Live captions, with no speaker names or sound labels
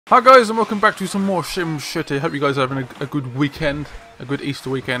Hi guys, and welcome back to some more SimCity. Hope you guys are having a good weekend, a good Easter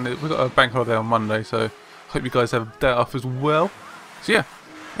weekend. We've got a bank holiday on Monday, so hope you guys have a day off as well. So yeah,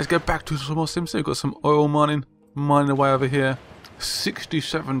 let's get back to some more SimCity. We've got some oil mining away over here.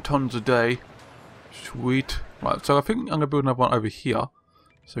 67 tons a day. Sweet. Right, so I think I'm going to build another one over here.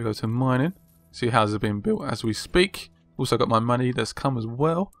 So we go to mining, see how houses are being built as we speak. Also got my money that's come as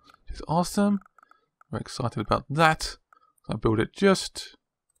well, which is awesome. Very excited about that. So I build it just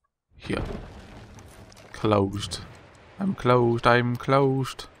here. Closed. I'm closed. I'm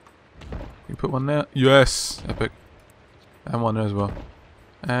closed. You put one there? Yes! Epic. And one there as well.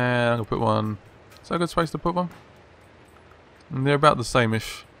 And I'm going to put one... Is that a good space to put one? And they're about the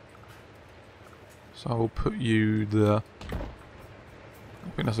same-ish. So I'll put you there. I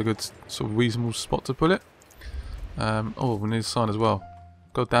think that's a good sort of reasonable spot to put it. Oh, we need a sign as well.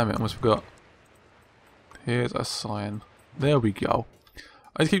 God damn it, I almost forgot. Here's a sign. There we go.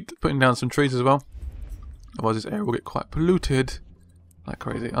 I just keep putting down some trees as well. Otherwise this area will get quite polluted. Like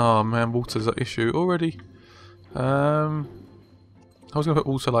crazy. Oh man, water's an issue already. I was going to put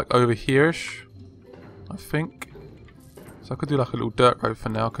water like over here-ish, I think. So I could do like a little dirt road for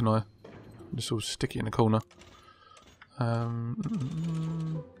now, can I? Just sort of stick it in the corner. I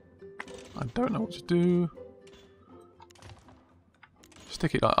don't know what to do.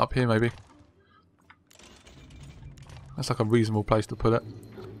 Stick it like up here maybe. That's like a reasonable place to put it.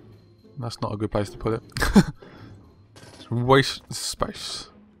 That's not a good place to put it. It's waste space.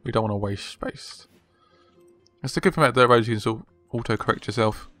 We don't want to waste space. It's the good thing about dirt roads, you can sort of auto-correct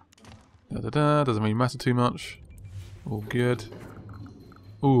yourself. Doesn't really matter too much. All good.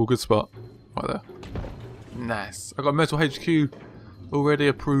 Ooh, good spot. Right there. Nice. I got metal HQ already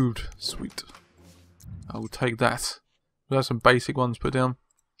approved. Sweet. I will take that. We'll have some basic ones put down.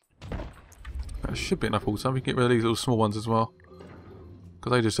 That should be enough also. We can get rid of these little small ones as well.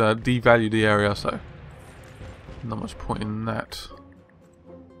 Because they just devalue the area, so not much point in that.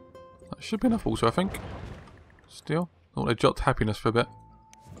 That should be enough also, I think. Still. Oh, they dropped happiness for a bit.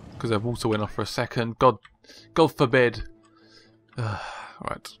 Because their water went off for a second. God forbid.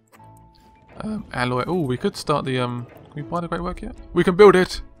 Right. Alloy. Oh, we could start the can we buy the great work yet? We can build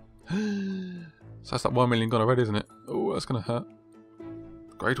it! So that's like 1 million gone already, isn't it? Oh, that's gonna hurt.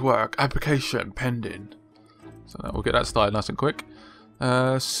 Great work. Application pending. So now we'll get that started nice and quick.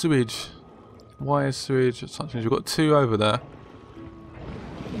 Sewage. Why is sewage such as you've got 2 over there?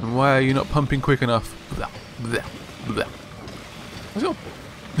 And why are you not pumping quick enough? Blah, blah, blah. What's your...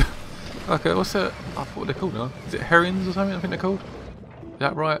 Okay, what's that? I thought they're called now. Is it herrings or something? I think they're called. Is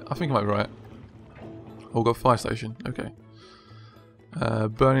that right? I think I might be right. Oh, got fire station. Okay.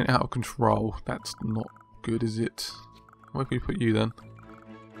 Burning out of control. That's not good, is it? Where can we put you then?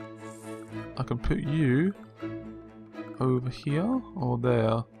 I can put you over here or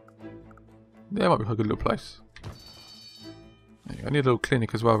there. There might be a good little place. I need a little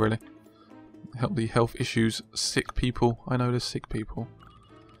clinic as well, really. Help the health issues, sick people. I know there's sick people.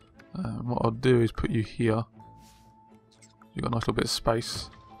 What I'll do is put you here. You've got a nice little bit of space.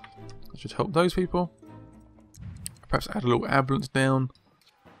 That should help those people. Perhaps add a little ambulance down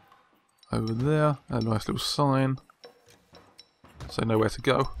over there. A nice little sign. So know where to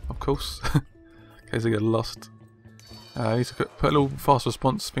go, of course. In case they get lost. I need to put a little fast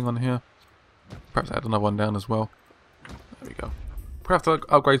response thing on here. Perhaps add another one down as well. There we go. Perhaps to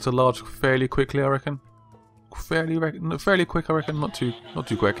upgrade to large fairly quickly, I reckon. Fairly quick, I reckon. Not too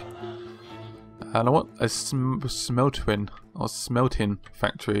quick. And I want a smelting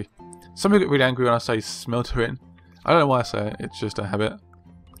factory. Some people get really angry when I say smeltering. I don't know why I say it. It's just a habit.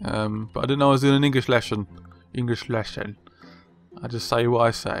 But I didn't know I was doing an English lesson. I just say what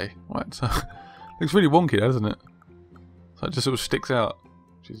I say. Right, so looks really wonky, doesn't it? So it just sort of sticks out,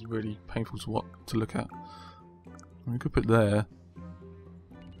 which is really painful to look at. We could put there.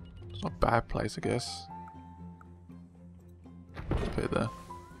 It's not a bad place, I guess. Put it there.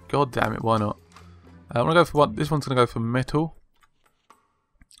 God damn it, why not? I'm gonna go for one. This one's gonna go for metal.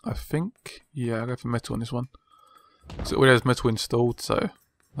 I think. Yeah, I'll go for metal on this one. So it already has metal installed, so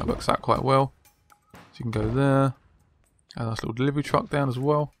that works out quite well. So you can go there. And a nice little delivery truck down as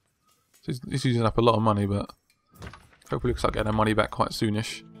well. So it's using up a lot of money, but hopefully looks like getting our money back quite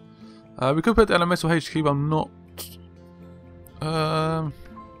soonish. We could put down a metal HQ, but I'm not. I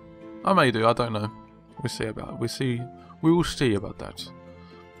may do. I don't know. We'll see about it. We will see about that.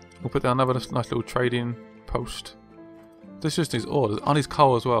 We'll put down another nice little trading post. This just needs ore. Oh, needs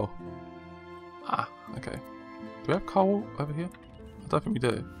coal as well. Ah, okay. Do we have coal over here? I don't think we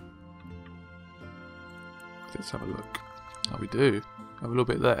do. Let's have a look. Oh, we do. We have a little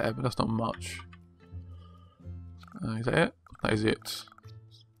bit there, but that's not much. Is that it? That is it.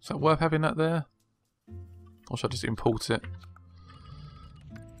 that worth having that there? Or should I just import it?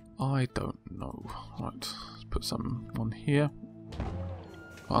 I don't know. Right, let's put some on here.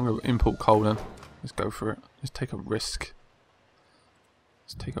 I'm going to import coal then. Let's go for it. Let's take a risk.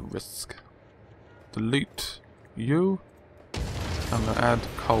 Let's take a risk. Delete you. I'm going to add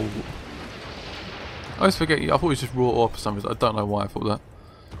coal. I always forget, I thought it was just raw ore for some reason. I don't know why I thought that.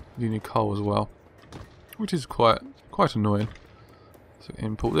 You need coal as well. Which is quite annoying. So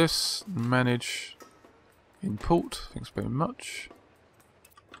import this, manage, import, thanks very much.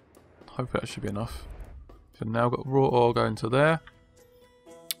 Hopefully that should be enough. So now I've got raw ore going to there.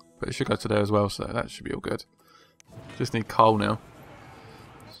 But it should go to there as well, so that should be all good. Just need coal now.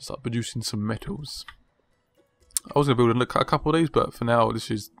 So start producing some metals. I was going to build a couple of these, but for now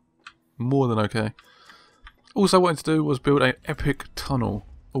this is more than okay. Also what I wanted to do was build an epic tunnel.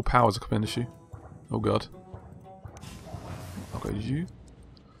 All powers are coming issue. Oh god. I'll go to you.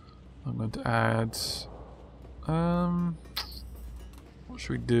 I'm going to add... what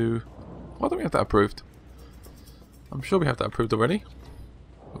should we do? Why don't we have that approved? I'm sure we have that approved already.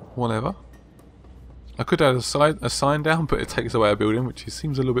 But whatever. I could add a sign down, but it takes away a building, which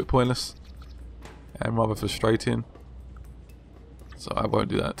seems a little bit pointless. And rather frustrating. So I won't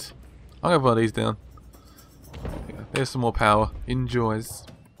do that. I'll have one of these down. There's some more power. Enjoys.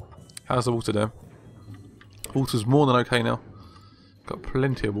 How's the water down? Water's more than okay now. Got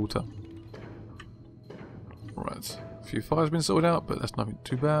plenty of water. Right. A few fires been sorted out, but that's nothing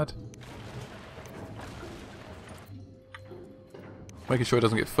too bad. Making sure it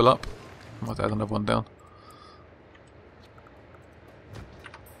doesn't get full up. I might add another one down.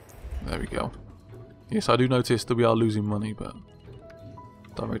 There we go. Yes, I do notice that we are losing money, but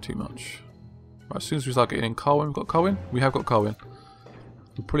don't worry too much. Right, as soon as we start getting in coal, we've got coal in. We have got coal in.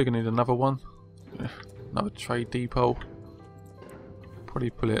 We're probably going to need another one. Another trade depot. Probably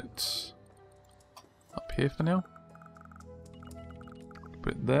put it up here for now.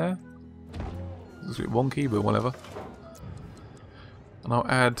 Put it there. It's a bit wonky, but whatever. And I'll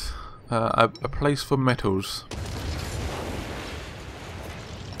add a place for metals.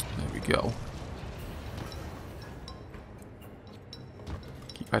 There we go.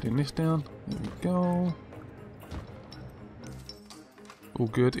 Keep adding this down. There we go. All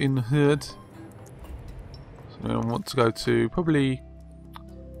good in the hood. So I want to go to probably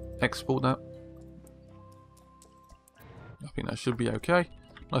export that. I think that should be okay.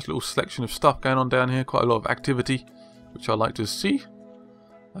 Nice little selection of stuff going on down here. Quite a lot of activity, which I like to see.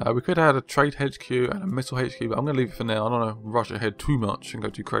 We could have had a trade HQ and a metal HQ, but I'm going to leave it for now. I don't want to rush ahead too much and go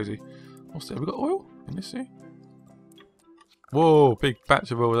too crazy. What's there? We got oil in this here. Whoa, big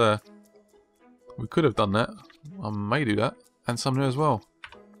batch of oil there. We could have done that. I may do that. And some there as well.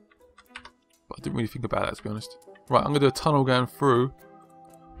 But I didn't really think about that, to be honest. Right, I'm going to do a tunnel going through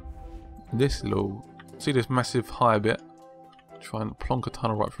this little... See this massive high bit? Try and plonk a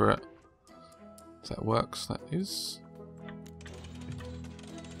tunnel right through it. So that works. That is...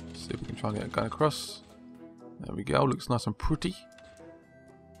 See if we can try and get it going across. There we go. Looks nice and pretty.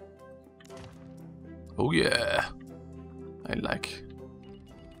 Oh yeah. I like.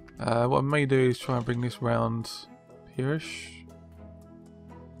 What I may do is try and bring this round here-ish.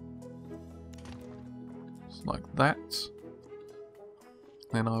 Just like that.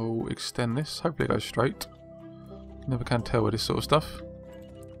 Then I will extend this. Hopefully it goes straight. Never can tell with this sort of stuff.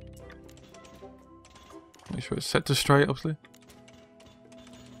 Make sure it's set to straight, obviously.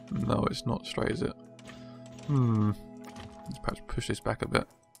 No, it's not straight, is it? Let's perhaps push this back a bit.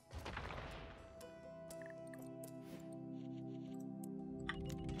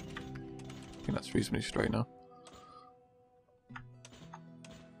 I think that's reasonably straight now.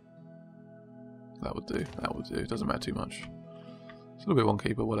 That would do, that would do. It doesn't matter too much. It's a little bit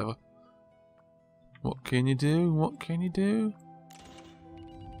wonky, but whatever. What can you do? What can you do?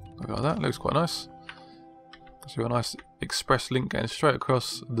 Look at that, looks quite nice. So we've got a nice express link going straight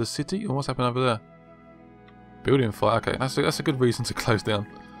across the city. And what's happening over there? Building fire, okay, that's a good reason to close down.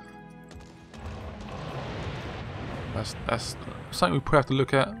 That's something we probably have to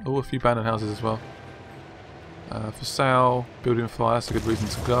look at. Oh, a few abandoned houses as well. For sale, building fire, that's a good reason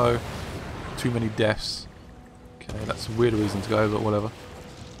to go. Too many deaths. Okay, that's a weird reason to go, but whatever.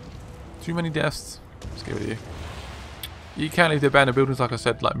 Too many deaths. Let's get rid of you. You can leave the abandoned buildings, like I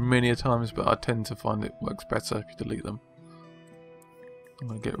said, like many a times, but I tend to find it works better if you delete them. I'm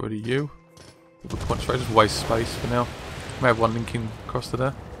going to get rid of you. Good point straight, just waste space for now. May have one linking across to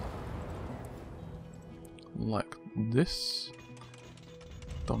there. Like this.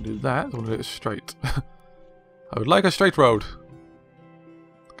 Don't do that, I want to do it straight. I would like a straight road.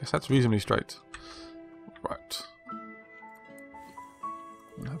 Guess that's reasonably straight. Right.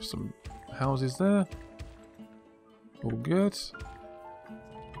 I'll have Some houses there. All good.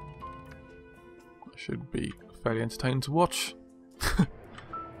 Should be fairly entertaining to watch.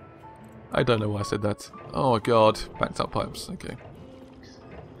 I don't know why I said that. Oh god, backed up pipes. Okay.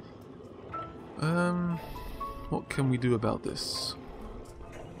 What can we do about this?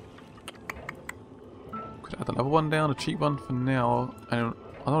 Could add another one down, a cheap one for now. And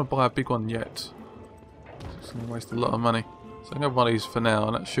I don't want to buy a big one yet. It's going to waste a lot of money. So I'm going to have one of these for now,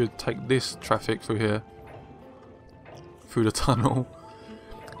 and that should take this traffic through here. Through the tunnel.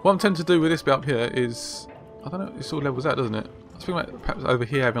 What I'm tempted to do with this bit up here is, I don't know, it sort of levels out, doesn't it? I was thinking about perhaps over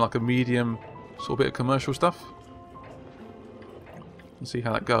here having like a medium sort of bit of commercial stuff. And see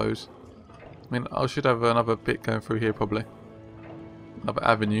how that goes. I mean, I should have another bit going through here probably. Another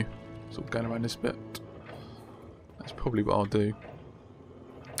avenue, sort of going around this bit. That's probably what I'll do.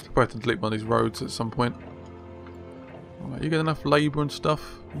 I'll probably have to delete one of these roads at some point. Alright, you get enough labour and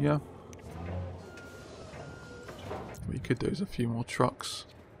stuff? Yeah. What you could do is a few more trucks.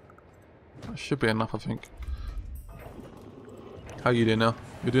 That should be enough, I think. How you doing now?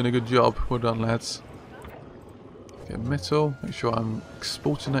 You're doing a good job. Well done, lads. Get metal. Make sure I'm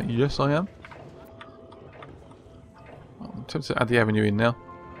exporting that. Yes, I am. I'm tempted to add the avenue in now.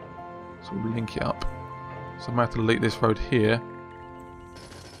 So we'll link it up. So I might have to delete this road here.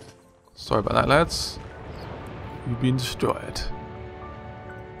 Sorry about that, lads. You've been destroyed.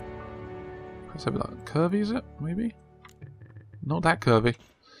 Let's have that curvy, is it? Maybe? Not that curvy.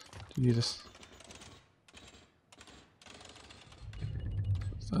 Jesus.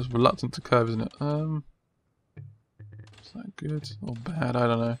 That's reluctant to curve, isn't it? Is that good or bad? I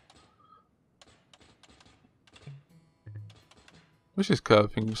don't know. Wish this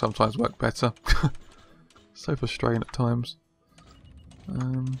curve thing sometimes work better. So frustrating at times.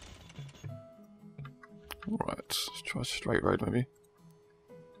 Alright, let's try a straight road maybe.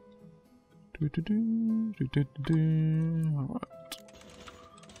 Alright.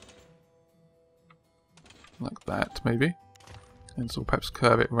 Like that maybe. And so perhaps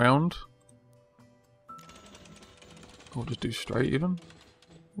curve it round. Or just do straight even.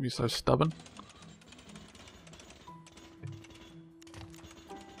 Be so stubborn.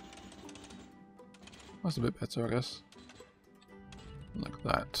 That's a bit better, I guess. Like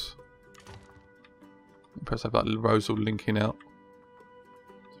that. And perhaps have that little rows all linking out.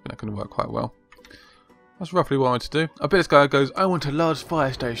 I think that can work quite well. That's roughly what I want to do. I bet this guy goes, I want a large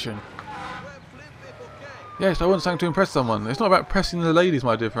fire station. Yes, I want something to impress someone. It's not about pressing the ladies,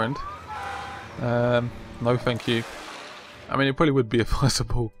 my dear friend. No thank you. I mean, it probably would be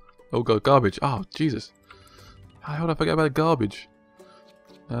advisable. Oh god, garbage. Oh, Jesus. How did I forget about the garbage?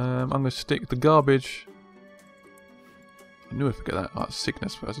 I'm going to stick the garbage. I knew I'd forget that. Oh,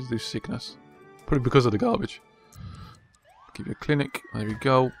 sickness first. Let's do sickness. Probably because of the garbage. Give you a clinic. There we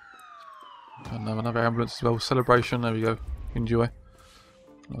go. And another ambulance as well. Celebration. There we go. Enjoy.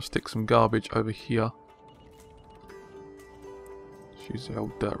 I'll stick some garbage over here. Use the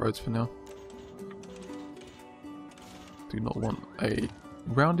old dirt roads for now. Do not want a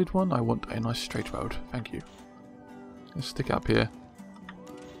rounded one. I want a nice straight road. Thank you. Let's stick it up here.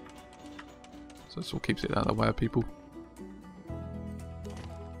 So this all keeps it out of the way of people.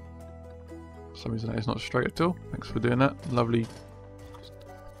 For some reason that is not straight at all. Thanks for doing that. Lovely.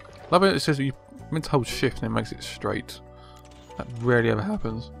 Love it. It says you meant to hold shift and it makes it straight. That rarely ever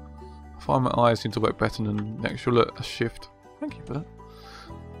happens. I find my eyes seem to work better than the actual shift. Thank you for that.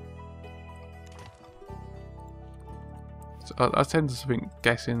 So I tend to think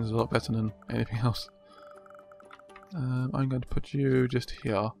guessing is a lot better than anything else. I'm going to put you just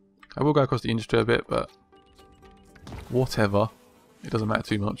here. I will go across the industry a bit, but whatever. It doesn't matter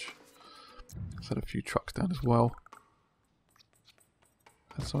too much. Let's add a few trucks down as well.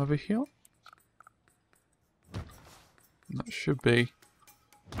 Add some over here. And that should be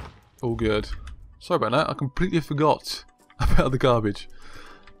all good. Sorry about that. I completely forgot about the garbage.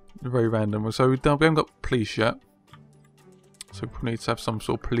 Very random. So we haven't got police yet. So we probably need to have some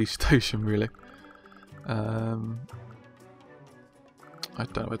sort of police station, really. I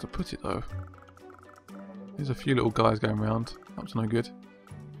don't know where to put it though. There's a few little guys going around. Up to no good.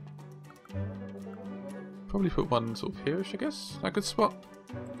 Probably put one sort of here-ish, I guess. A good spot.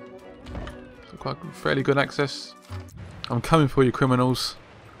 So quite fairly good access. I'm coming for you, criminals.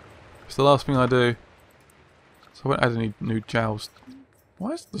 It's the last thing I do. So I won't add any new jails.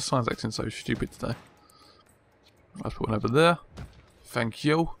 Why is the signs acting so stupid today? Let's put one over there. Thank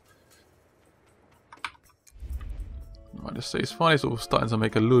you. Right, let's see. It's finally sort of starting to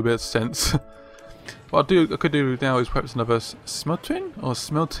make a little bit of sense. What I could do now is perhaps another smelting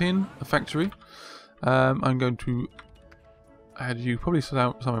a factory. I'm going to add you probably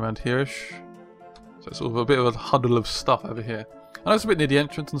somewhere around here-ish. So it's sort of a bit of a huddle of stuff over here. I know it's a bit near the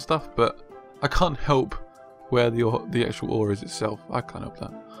entrance and stuff, but I can't help where the actual ore is itself. I can't help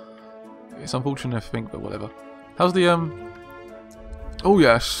that. It's unfortunate, I think, but whatever. How's the Oh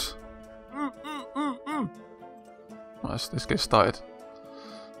yes. Right, let's get started.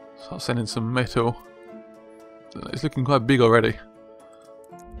 Start sending some metal. It's looking quite big already.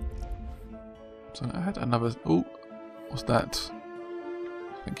 So I had another. Oh, what's that?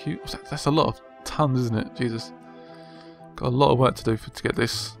 Thank you. What's that? That's a lot of tons, isn't it? Jesus. Got a lot of work to do to get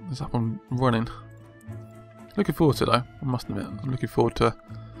this up and running. Looking forward to it though, I must admit. I'm looking forward to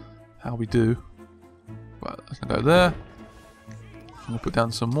how we do. Right, let's go there. I'm going to put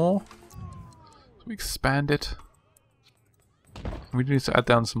down some more. So we expand it. We need to add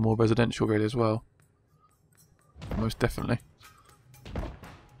down some more residential really as well. Most definitely.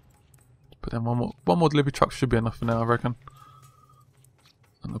 Put down one more delivery truck should be enough for now, I reckon.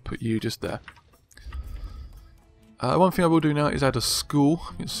 I'm going to put you just there. One thing I will do now is add a school.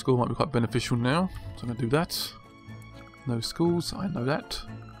 I think school might be quite beneficial now. So I'm going to do that. No schools, I know that.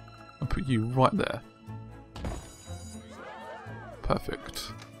 And put you right there.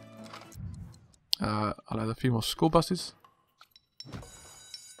 Perfect. I'll add a few more school buses.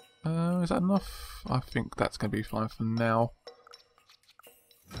 Is that enough? I think that's going to be fine for now.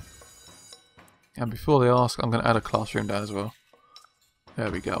 And before they ask, I'm going to add a classroom down as well. There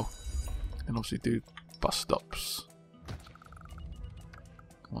we go. And obviously do bus stops.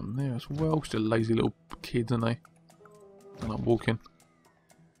 One there as well. Still lazy little kids, aren't they? They're not walking.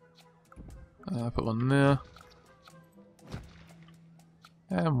 Put one there.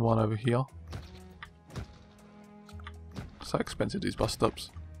 And one over here. So expensive, these bus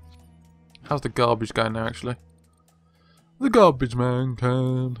stops. How's the garbage going now, actually? The garbage man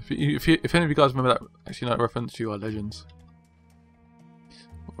can. If any of you guys remember that, actually, no reference, you are legends.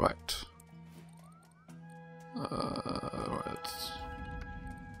 Right. Right.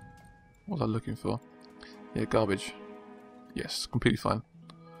 What was I looking for? Yeah, garbage. Yes, completely fine.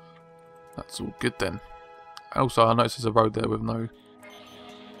 That's all good then. Also, I noticed there's a road there with no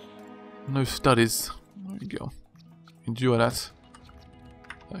studies. There you go. Enjoy that.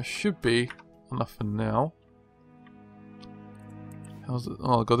 That should be enough for now. How's it?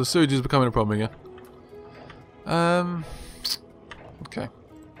 Oh god, the sewage is becoming a problem again. Okay.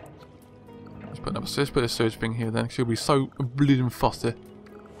 Let's put a sewage thing here then. She'll be so bleeding fussy.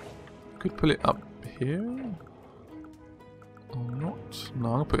 Could pull it up here. Or not.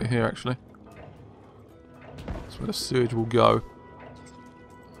 No, I'm gonna put it here actually. That's where the sewage will go.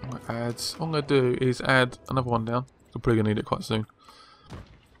 What I'm gonna do is add another one down. We're probably gonna need it quite soon.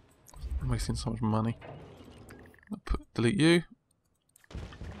 I'm wasting so much money. Delete you.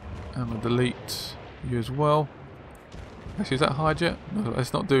 And we'll delete you as well. Actually, is that hide yet? No,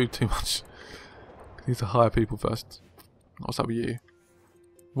 let's not do too much. I need to hire people first. What's up with you?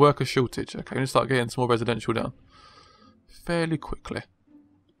 Worker shortage. Okay, we need to start getting some more residential down fairly quickly.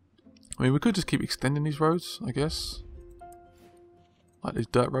 I mean, we could just keep extending these roads, I guess. Like these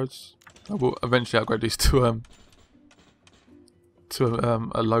dirt roads. I will eventually upgrade these to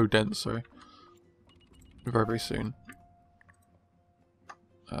a low dense, sorry. Very, very soon.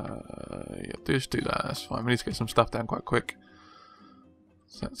 Yeah, just do that, that's fine. We need to get some stuff down quite quick.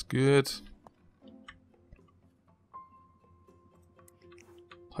 So that's good.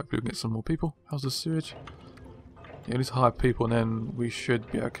 Hopefully we can get some more people. How's the sewage? Yeah, we need to hire people and then we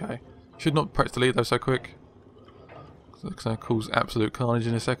should be okay. Should not press delete though so quick. It's going to cause absolute carnage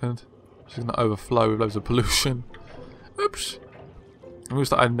in a second. It's going to overflow with loads of pollution. Oops. And we'll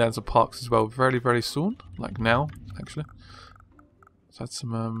start adding down some parks as well very, very soon. Like now, actually. Let's add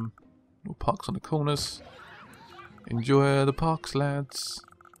some little parks on the corners. Enjoy the parks, lads.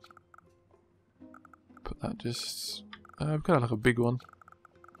 Put that just... we've got like a big one.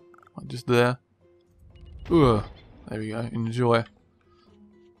 Like just there. Ugh. There we go. Enjoy.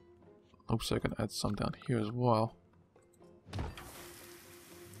 Also going to add some down here as well.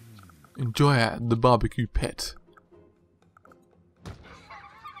 Enjoy the barbecue pit.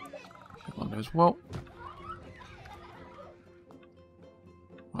 Put one there as well.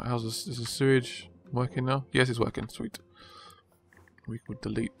 Right, how's this? Is the sewage working now? Yes, it's working. Sweet. We could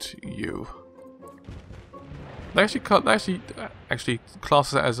delete you. They actually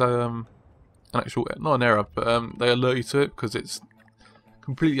class it as an actual, not an error, but they alert you to it because it's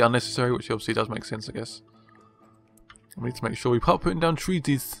completely unnecessary, which obviously does make sense, I guess. We need to make sure we start putting down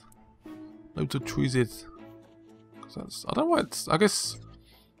trees. Loads of trees. Because that's, I don't know what it's, I guess,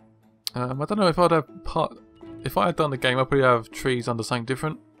 I don't know if I'd have if I had done the game, I'd probably have trees under something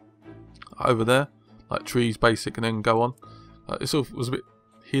different. Over there. Like trees basic and then go on. It sort of was a bit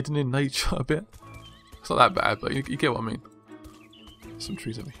hidden in nature a bit. It's not that bad, but you get what I mean. Some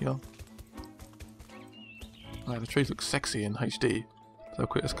trees over here. The trees look sexy in HD. So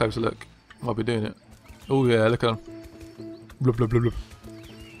quick, let's close a look. I'll be doing it. Oh yeah, look at them. Blub blub blub blub.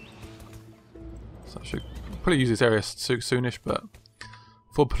 So I should probably use this area soonish, but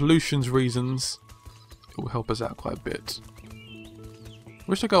for pollution's reasons, it will help us out quite a bit.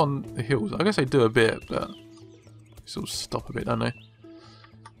 Wish they go on the hills. I guess they do a bit, but they sort of stop a bit, don't they?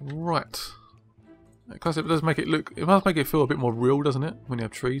 Right. Because it does make it look, it must make it feel a bit more real, doesn't it? When you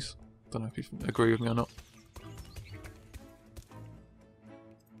have trees. Don't know if you agree with me or not.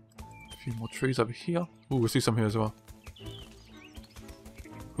 A few more trees over here. Ooh, we'll see some here as well.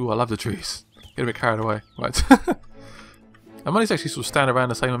 Ooh, I love the trees. Get a bit carried away. Right. Our money's actually sort of staying around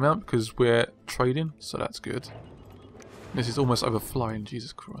the same amount because we're trading, so that's good. This is almost overflowing,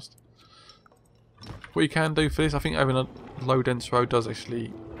 Jesus Christ. What you can do for this, I think having a low dense road does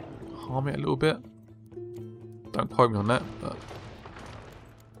actually harm it a little bit. Don't quote me on that, but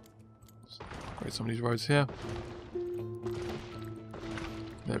let's upgrade some of these roads here.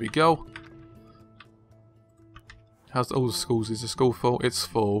 There we go. How's all the schools? Is the school full? It's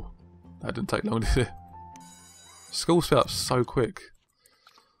full. That didn't take long, did it? Schools fill up so quick.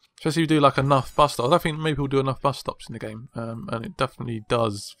 Especially if you do like enough bus stops. I don't think many people do enough bus stops in the game. And it definitely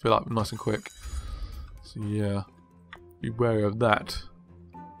does fill up nice and quick. So yeah, be wary of that.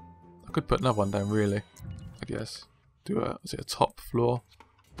 I could put another one down really, I guess. Do a, is it a top floor?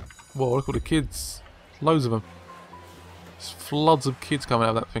 Whoa, look at all the kids. Loads of them. There's floods of kids coming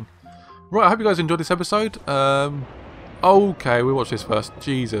out of that thing. Right, I hope you guys enjoyed this episode. Okay, we'll watch this first.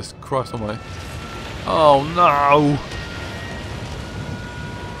 Jesus Christ almighty. Oh no!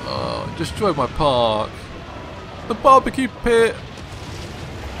 Oh, destroyed my park. The barbecue pit!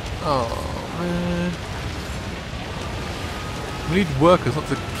 Oh man. We need workers, not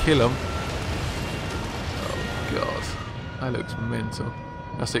to kill them. Oh god. That looks mental.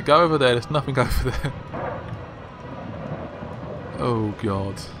 That's it, go over there, there's nothing over there. Oh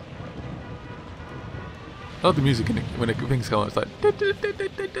god. I love the music in it, when the things come on, it's like...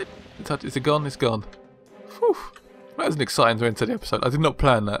 Is it gone? It's gone. Whew. That was an exciting end to the episode. I did not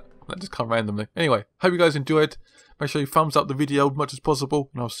plan that. That just come randomly. Anyway, hope you guys enjoyed. Make sure you thumbs up the video as much as possible,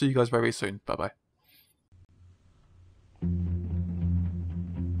 and I'll see you guys very soon. Bye bye.